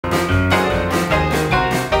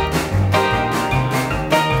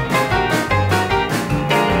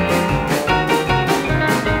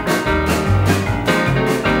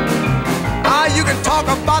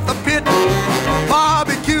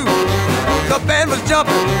band was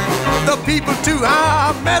jumping, the people too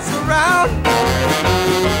high mess around.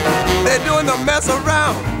 They're doing the mess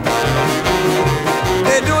around.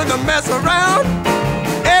 They're doing the mess around.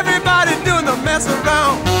 Everybody doing the mess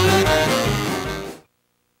around.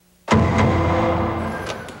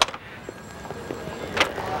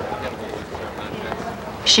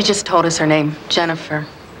 She just told us her name, Jennifer.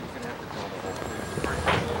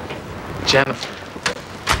 Jennifer.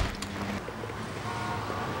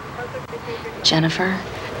 Jennifer,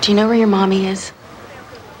 do you know where your mommy is?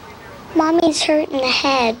 Mommy's hurt in the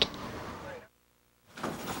head.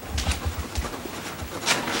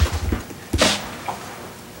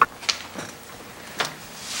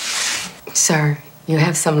 Sir, you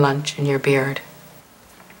have some lunch in your beard.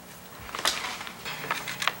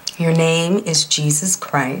 Your name is Jesus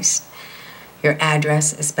Christ. Your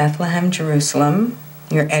address is Bethlehem, Jerusalem.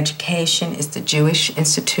 Your education is the Jewish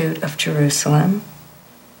Institute of Jerusalem.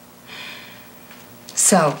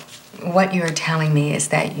 So, what you're telling me is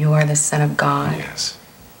that you are the Son of God? Yes.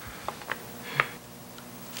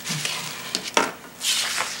 Okay.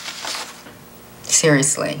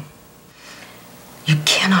 Seriously, you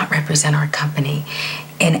cannot represent our company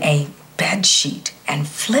in a bedsheet and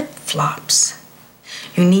flip-flops.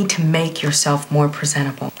 You need to make yourself more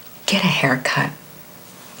presentable. Get a haircut,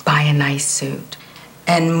 buy a nice suit,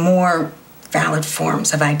 and more valid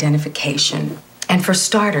forms of identification. And for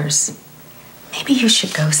starters, maybe you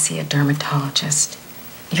should go see a dermatologist.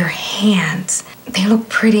 Your hands, they look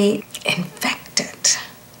pretty infected.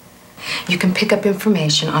 You can pick up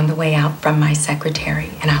information on the way out from my secretary,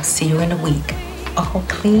 and I'll see you in a week. All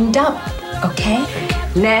cleaned up, okay?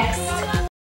 Next.